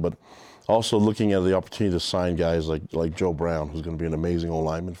competition. But also looking at the opportunity to sign guys like Joe Brown, who's going to be an amazing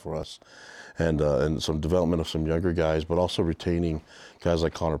O-lineman for us, and some development of some younger guys, but also retaining guys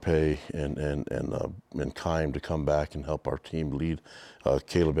like Connor Pay and Kime to come back and help our team lead.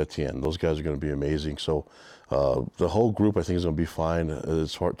 Caleb Etienne, those guys are going to be amazing. So the whole group, I think, is going to be fine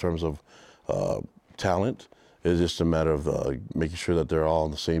as far in terms of talent. It's just a matter of making sure that they're all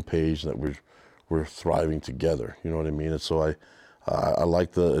on the same page and that we're thriving together. You know what I mean? And so I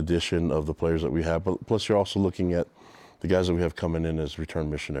like the addition of the players that we have, but plus you're also looking at the guys that we have coming in as return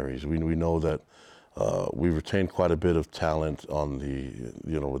missionaries. We know that we've retained quite a bit of talent on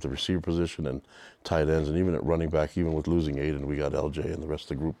with the receiver position and tight ends, and even at running back, even with losing Aiden, we got LJ and the rest of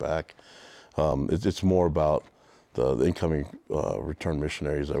the group back. It's more about the incoming return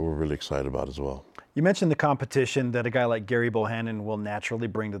missionaries that we're really excited about as well. You mentioned the competition that a guy like Gerry Bohanon will naturally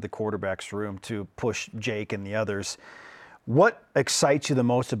bring to the quarterback's room to push Jake and the others. What excites you the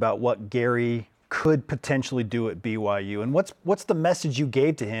most about what Gerry could potentially do at BYU, and what's the message you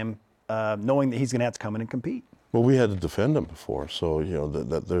gave to him, knowing that he's going to have to come in and compete? Well, we had to defend him before, so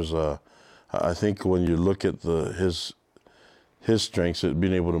that there's I think when you look at his strengths,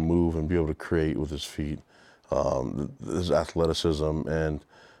 being able to move and be able to create with his feet, his athleticism, and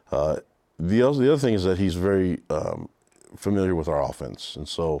the other thing is that he's very familiar with our offense, and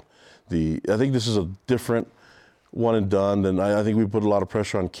so I think this is a different one and done. And I think we put a lot of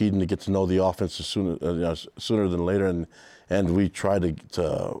pressure on Keaton to get to know the offense sooner than later, and we try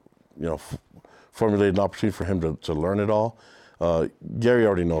to formulate an opportunity for him to learn it all. Gerry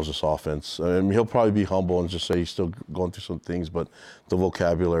already knows this offense. I mean, he'll probably be humble and just say he's still going through some things, but the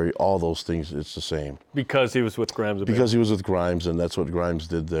vocabulary, all those things, it's the same. Because he was with Grimes. Because he was with Grimes, and that's what Grimes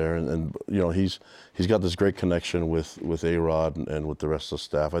did there. And he's got this great connection with A-Rod and with the rest of the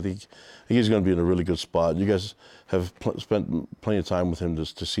staff. I think he's going to be in a really good spot. You guys have spent plenty of time with him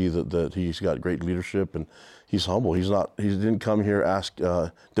to see that he's got great leadership, and he's humble. He didn't come here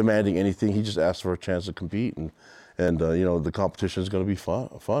demanding anything. He just asked for a chance to compete, and the competition is going to be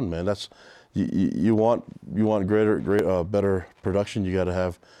fun, man. That's you want better production. You got to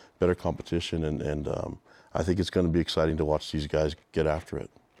have better competition, and I think it's going to be exciting to watch these guys get after it.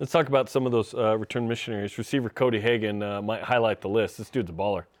 Let's talk about some of those return missionaries. Receiver Cody Hagan might highlight the list. This dude's a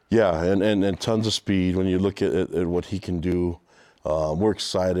baller. Yeah, and tons of speed. When you look at what he can do, we're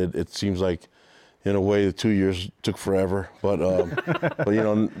excited. It seems like, in a way, the 2 years took forever, but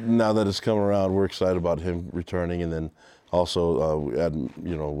now that it's come around, we're excited about him returning, and then also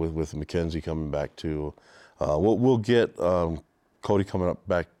with McKenzie coming back too. We'll get Cody coming up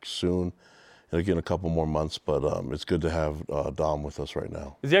back soon. It'll get a couple more months, but it's good to have Dom with us right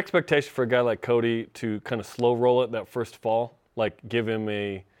now. Is the expectation for a guy like Cody to kind of slow roll it that first fall, like give him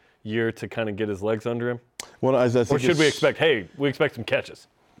a year to kind of get his legs under him? Well, I think or should we expect some catches?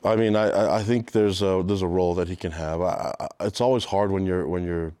 I mean, I think there's a role that he can have. It's always hard when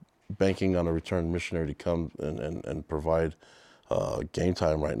you're banking on a return missionary to come and provide game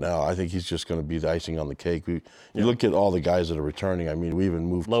time right now. I think he's just going to be the icing on the cake. You look at all the guys that are returning. I mean, we even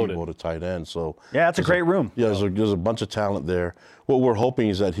moved Kibo to tight end. So yeah, it's a great room. Yeah, there's a bunch of talent there. What we're hoping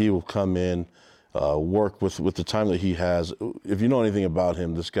is that he will come in, work with the time that he has. If you know anything about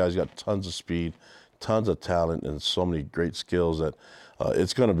him, this guy's got tons of speed, tons of talent, and so many great skills that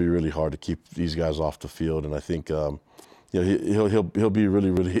it's going to be really hard to keep these guys off the field. And I think he'll be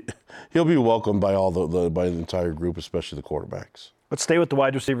really he'll be welcomed by by the entire group, especially the quarterbacks. Let's stay with the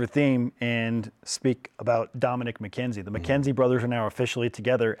wide receiver theme and speak about Dominic McKenzie. The McKenzie brothers are now officially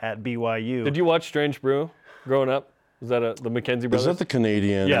together at BYU. Did you watch Strange Brew growing up? Is that the McKenzie brothers? Is that the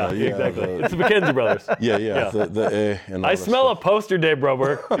Canadian? Yeah, exactly. It's the McKenzie brothers. Yeah. The and I smell a poster, Dave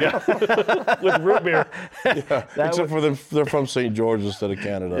Broberg. Yeah, with root beer. Yeah. Except for them, they're from St. George instead of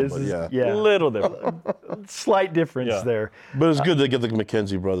Canada. But a little different. Slight difference there. But it's good to get the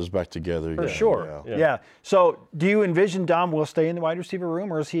McKenzie brothers back together. For sure. Yeah. So, do you envision Dom will stay in the wide receiver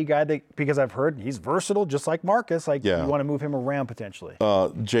room, or is he a guy that, because I've heard he's versatile, just like Marcus, you want to move him around potentially?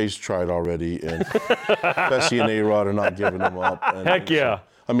 Jay's tried already, and Bessie and A-Rod are not giving him up. Heck yeah.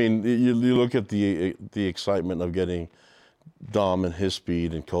 I mean, you look at the excitement of getting Dom and his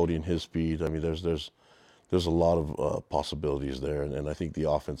speed and Cody and his speed. I mean, there's a lot of possibilities there, and I think the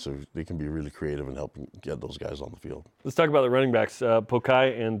offensive, they can be really creative in helping get those guys on the field. Let's talk about the running backs,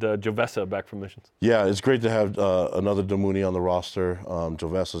 Pokai and Jovessa back from missions. Yeah, it's great to have another Damuni on the roster.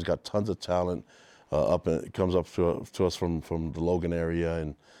 Jovessa's got tons of talent. Comes up to us from the Logan area,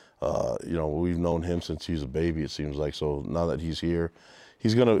 and we've known him since he was a baby, it seems like. So now that he's here,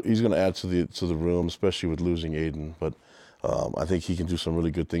 he's gonna add to the room, especially with losing Aiden. But I think he can do some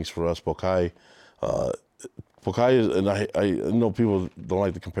really good things for us. Pokai is, and I know people don't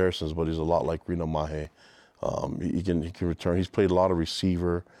like the comparisons, but he's a lot like Reno Mahe. He can return. He's played a lot of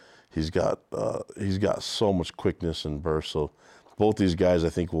receiver. He's got so much quickness and burst. So both these guys, I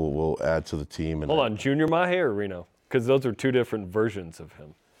think, will add to the team. Hold on, Junior Mahe or Reno? Because those are two different versions of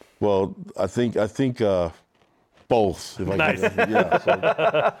him. Well, I think both. If nice.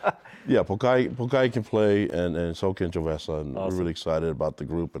 Pokai can play, and so can Jovessa, and We're really excited about the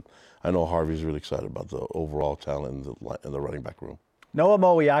group. And I know Harvey's really excited about the overall talent in the running back room. Noah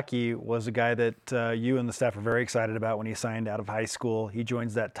Moiaki was a guy that you and the staff are very excited about when he signed out of high school. He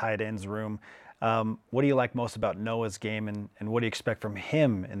joins that tight ends room. What do you like most about Noah's game, and what do you expect from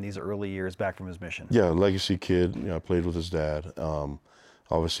him in these early years back from his mission? Yeah, legacy kid. I played with his dad.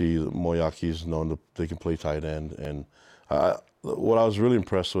 Obviously, Moiaki is known that they can play tight end, and what I was really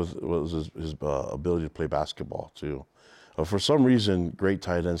impressed with was his ability to play basketball too. For some reason, great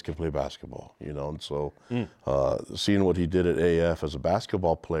tight ends can play basketball, and so seeing what he did at AF as a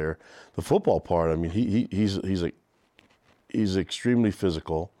basketball player, the football part, I mean, he's extremely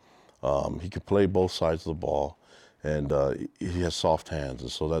physical. He can play both sides of the ball, and he has soft hands,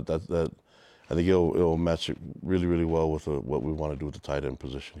 and so that I think it'll match it really, really well with what we want to do with the tight end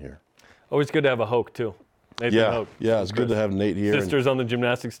position here. Always good to have a Hoke too. Nathan Hoke. Yeah, it's good to have Nate here. Sisters on the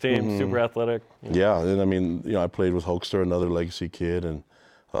gymnastics team, super athletic. Yeah, and I mean, I played with Hokester, another legacy kid, and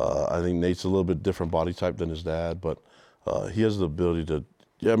I think Nate's a little bit different body type than his dad, but he has the ability to.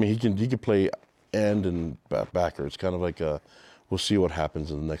 Yeah, I mean, he can play end and backer. It's kind of like we'll see what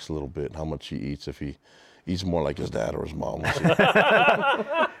happens in the next little bit, how much he eats, if he eats more like his dad or his mom. We'll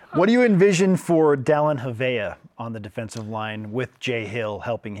see. What do you envision for Dallin Havea on the defensive line with Jay Hill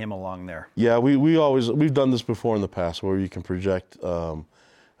helping him along there? Yeah, we've done this before in the past where you can project.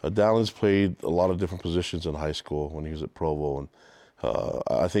 Dallin's played a lot of different positions in high school when he was at Provo, and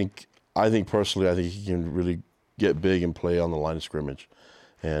I think personally, he can really get big and play on the line of scrimmage,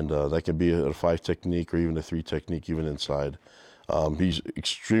 and that could be a 5 technique or even a 3 technique, even inside. He's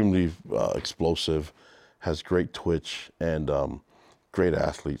extremely explosive, has great twitch, and great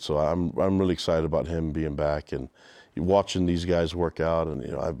athlete. So I'm really excited about him being back and watching these guys work out.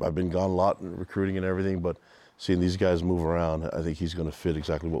 And I've been gone a lot in recruiting and everything, but seeing these guys move around, I think he's going to fit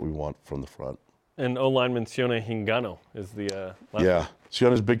exactly what we want from the front. And O-lineman Sione Hingano is the last Yeah,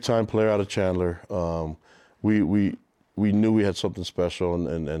 Sione's a big-time player out of Chandler. We knew we had something special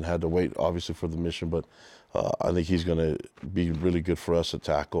and had to wait, obviously, for the mission, but I think he's going to be really good for us at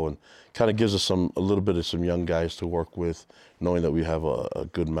tackle and kind of gives us a little bit of some young guys to work with, knowing that we have a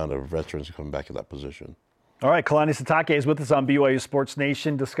good amount of veterans coming back at that position. All right, Kalani Sitake is with us on BYU Sports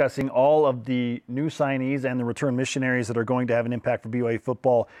Nation discussing all of the new signees and the return missionaries that are going to have an impact for BYU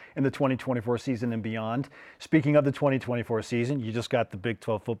football in the 2024 season and beyond. Speaking of the 2024 season, you just got the Big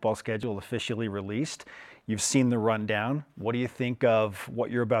 12 football schedule officially released. You've seen the rundown. What do you think of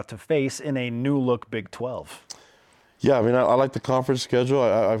what you're about to face in a new-look Big 12? Yeah, I mean, I like the conference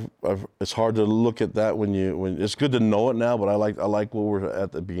schedule. It's hard to look at that when it's good to know it now, but I like where we're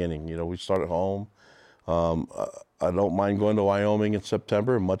at the beginning. We start at home. I don't mind going to Wyoming in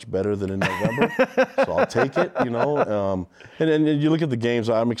September, much better than in November. So I'll take it, And you look at the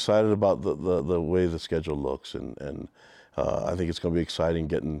games, I'm excited about the way the schedule looks. And I think it's going to be exciting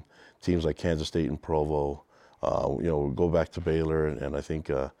getting teams like Kansas State and Provo. We'll go back to Baylor, and I think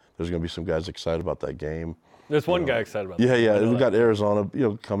there's going to be some guys excited about that game. There's one guy excited about that. Yeah. We've got Arizona,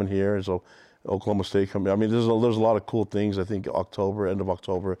 coming here, and so Oklahoma State coming. I mean, there's a lot of cool things. I think end of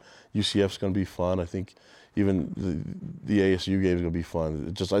October, UCF's going to be fun. I think even the ASU game is going to be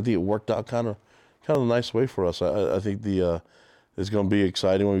fun. I think it worked out kind of a nice way for us. I think it's going to be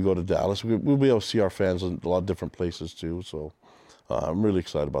exciting when we go to Dallas. We'll be able to see our fans in a lot of different places too. So I'm really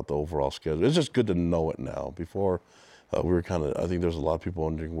excited about the overall schedule. It's just good to know it now. Before we were I think there's a lot of people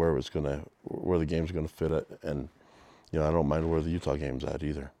wondering where the game's going to fit at, and I don't mind where the Utah game's at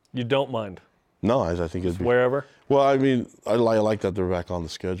either. You don't mind? No, I think it'd be wherever. Well, I mean, I like that they're back on the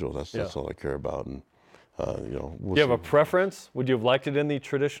schedule. That's all I care about, and do you have a preference? Would you have liked it in the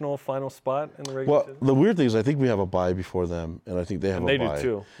traditional final spot in the regular season? The weird thing is I think we have a bye before them, and I think they have a bye. They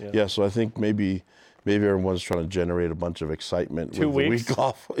do too. Yeah, so I think maybe everyone's trying to generate a bunch of excitement 2 with weeks? the week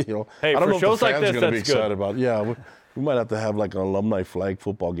off. Hey, I don't for know shows if the like fans this, are going to be that's excited good. about. Yeah, we might have to have like an alumni flag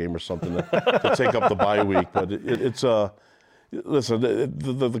football game or something to take up the bye week. But it's listen,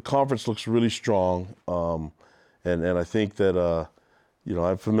 the conference looks really strong, and I think that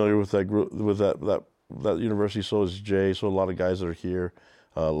I'm familiar with that group, with that university. So is Jay. So a lot of guys that are here.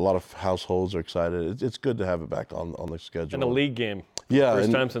 A lot of households are excited. It's good to have it back on the schedule. And a league game. Yeah,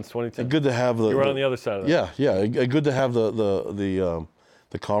 first time since 2010. Good to have you were on the other side of that. Yeah. Good to have the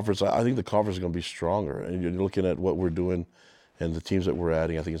conference. I think the conference is going to be stronger. And you're looking at what we're doing and the teams that we're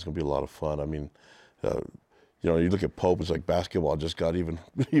adding. I think it's going to be a lot of fun. I mean, you look at Pope. It's like basketball just got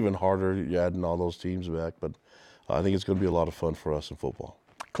even harder. You're adding all those teams back, but I think it's going to be a lot of fun for us in football.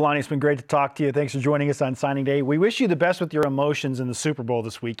 Kalani, it's been great to talk to you. Thanks for joining us on signing day. We wish you the best with your emotions in the Super Bowl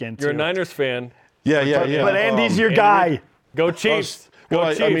this weekend, too. You're a Niners fan. Yeah. But Andy's your guy. Go Chiefs.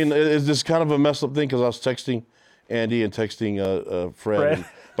 I mean, it's just kind of a messed up thing because I was texting Andy and texting Fred.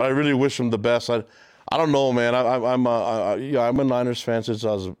 But I really wish him the best. I don't know, man. I'm a Niners fan since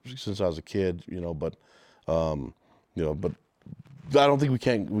I was a kid, but but I don't think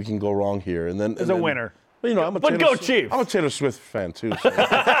we can go wrong here. And then there's a winner. Go Chiefs. I'm a Taylor Swift fan too. So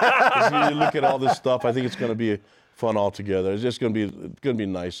you look at all this stuff. I think it's going to be fun altogether. It's just going to be a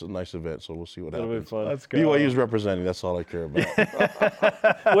nice event. So we'll see what happens. It'll be fun. Let's go. BYU's representing. That's all I care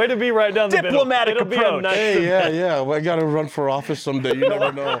about. Way to be right down the diplomatic middle. approach. Be a nice Yeah. Well, I got to run for office someday. You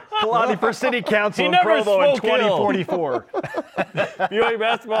never know. Kalani for city council in Provo in 2044. BYU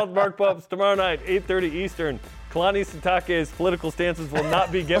basketball with Mark Pups tomorrow night, 8:30 Eastern. Kalani Sitake's political stances will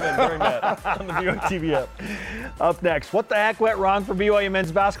not be given during that on the BYU TV app. Up next, what the heck went wrong for BYU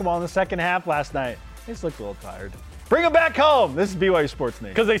men's basketball in the second half last night? They just looked a little tired. Bring them back home. This is BYU Sports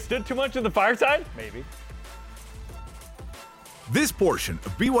Nation. Because they stood too much in the fireside? Maybe. This portion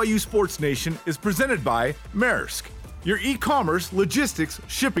of BYU Sports Nation is presented by Maersk, your e-commerce logistics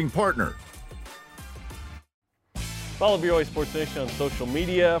shipping partner. Follow BYU Sports Nation on social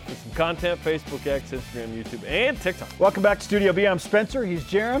media for some content, Facebook, X, Instagram, YouTube, and TikTok. Welcome back to Studio B. I'm Spencer. He's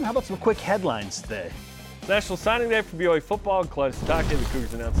Jarom. How about some quick headlines today? It's National Signing Day for BYU Football. Kalani Sitake, the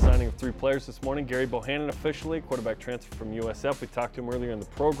Cougars announced the signing of 3 players this morning. Gerry Bohanon officially, quarterback transfer from USF. We talked to him earlier in the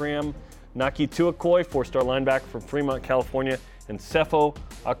program. Naki Tuakoi, 4-star linebacker from Fremont, California. And Sefo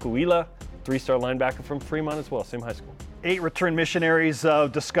Akuila, 3-star linebacker from Fremont as well, same high school. 8 return missionaries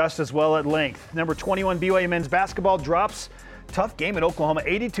discussed as well at length. Number 21 BYU men's basketball drops. Tough game at Oklahoma,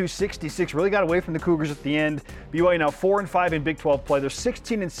 82-66. Really got away from the Cougars at the end. BYU now 4-5 in Big 12 play. They're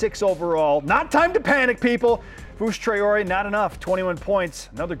 16-6 overall. Not time to panic, people. Fush Traore, not enough. 21 points.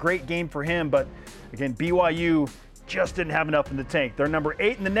 Another great game for him. But again, BYU just didn't have enough in the tank. They're number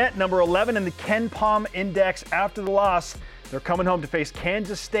 8 in the net, number 11 in the Ken Palm Index after the loss. They're coming home to face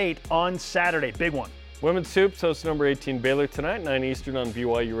Kansas State on Saturday. Big one. Women's Hoops hosts number 18 Baylor tonight, 9 Eastern on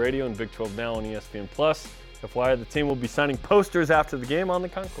BYU Radio and Big 12 Now on ESPN+. FYI, the team will be signing posters after the game on the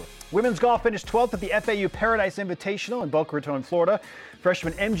concourse. Women's golf finished 12th at the FAU Paradise Invitational in Boca Raton, Florida.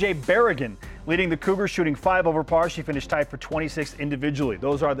 Freshman MJ Berrigan leading the Cougars, shooting 5 over par. She finished tied for 26th individually.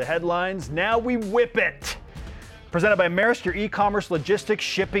 Those are the headlines. Now we whip it. Presented by Maersk, your e-commerce logistics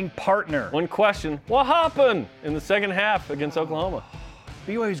shipping partner. One question, what happened in the second half against Oklahoma?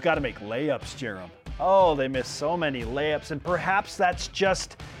 BYU's got to make layups, Jarom. Oh, they missed so many layups, and perhaps that's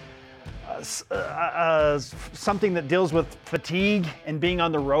just something that deals with fatigue and being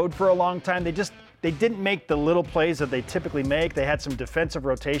on the road for a long time. They didn't make the little plays that they typically make. They had some defensive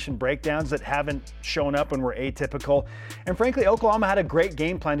rotation breakdowns that haven't shown up and were atypical. And frankly, Oklahoma had a great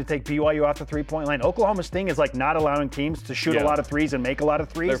game plan to take BYU off the three-point line. Oklahoma's thing is like not allowing teams to shoot a lot of threes and make a lot of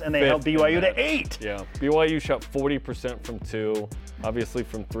threes, and they held BYU to 8. Yeah, BYU shot 40% from 2. Obviously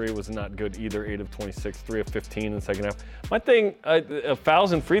from 3 was not good either, 8 of 26, 3 of 15 in the second half. My thing,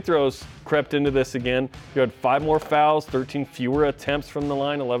 fouls and free throws crept into this again. You had 5 more fouls, 13 fewer attempts from the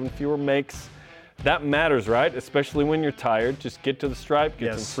line, 11 fewer makes. That matters, right? Especially when you're tired. Just get to the stripe,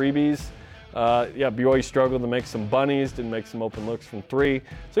 get some freebies. BYU struggled to make some bunnies, didn't make some open looks from 3.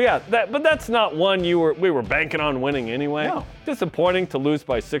 So but that's not one we were banking on winning anyway. No. Disappointing to lose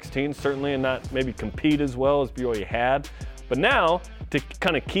by 16 certainly, and not maybe compete as well as BYU had. But now to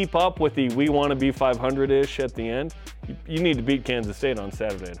kind of keep up with the we want to be 500-ish at the end, you need to beat Kansas State on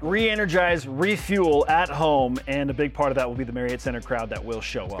Saturday. Re-energize, refuel at home, and a big part of that will be the Marriott Center crowd that will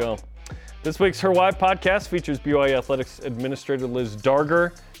show up. Go. This week's Her Why podcast features BYU Athletics Administrator Liz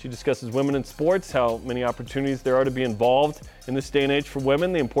Darger. She discusses women in sports, how many opportunities there are to be involved in this day and age for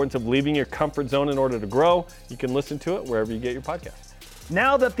women, the importance of leaving your comfort zone in order to grow. You can listen to it wherever you get your podcast.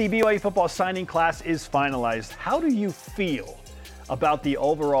 Now that the BYU football signing class is finalized, how do you feel about the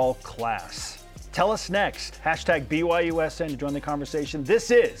overall class? Tell us next. Hashtag BYUSN to join the conversation.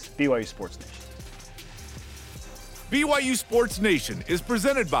 This is BYU Sports Nation. BYU Sports Nation is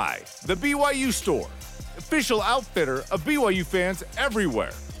presented by the BYU Store, official outfitter of BYU fans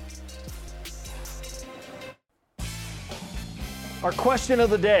everywhere. Our question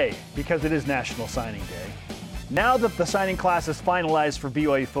of the day, because it is National Signing Day. Now that the signing class is finalized for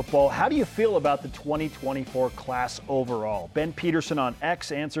BYU football, how do you feel about the 2024 class overall? Ben Peterson on X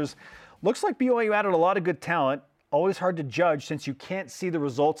answers, looks like BYU added a lot of good talent. Always hard to judge since you can't see the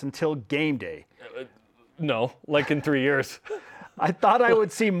results until game day. No, like in 3 years. I thought I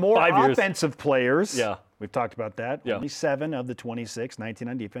would see more 5 years. offensive players. Yeah. We've talked about that. Yeah. Only 7 of the 26, 19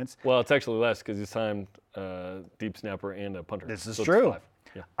 on defense. Well, it's actually less because you signed deep snapper and a punter. This is so true. It's 5.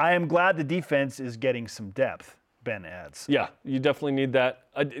 Yeah. I am glad the defense is getting some depth, Ben adds. Yeah, you definitely need that.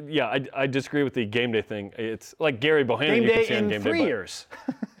 I disagree with the game day thing. It's like Gerry Bohanon. Game you can day see on in game 3 day, years.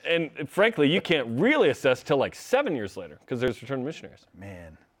 And frankly, you can't really assess till like 7 years later because there's return missionaries.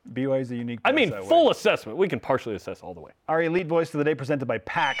 Man, BYU is a unique place that full way. assessment. We can partially assess all the way. Our elite voice of the day presented by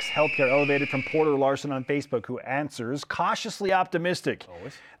PAX Healthcare Elevated from Porter Larson on Facebook, who answers cautiously optimistic.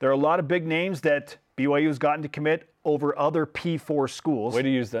 Always. There are a lot of big names that BYU has gotten to commit over other P4 schools. Way to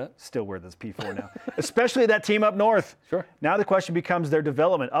use that. Still wear this P4 now. Especially that team up north. Sure. Now the question becomes their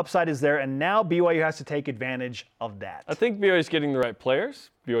development. Upside is there, and now BYU has to take advantage of that. I think BYU is getting the right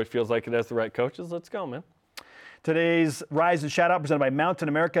players. BYU feels like it has the right coaches. Let's go, man. Today's Rise and Shout Out presented by Mountain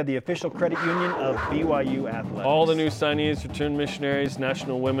America, the official credit union of BYU Athletics. All the new signees, return missionaries,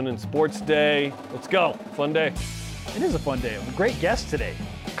 National Women in Sports Day. Let's go. Fun day. It is a fun day. Great guests today.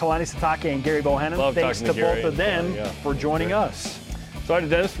 Kalani Sitake and Gerry Bohanon. Love Thanks talking to to Gerry. both of them for joining us. Sorry to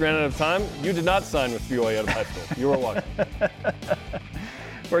Dennis, we ran out of time. You did not sign with BYU out of high school. You were welcome.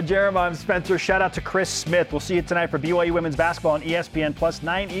 For Jarom, I'm Spencer. Shout out to Chris Smith. We'll see you tonight for BYU women's basketball on ESPN Plus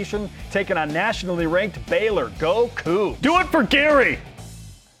 9 Eastern, taking on nationally ranked Baylor. Go Cougs. Do it for Gary.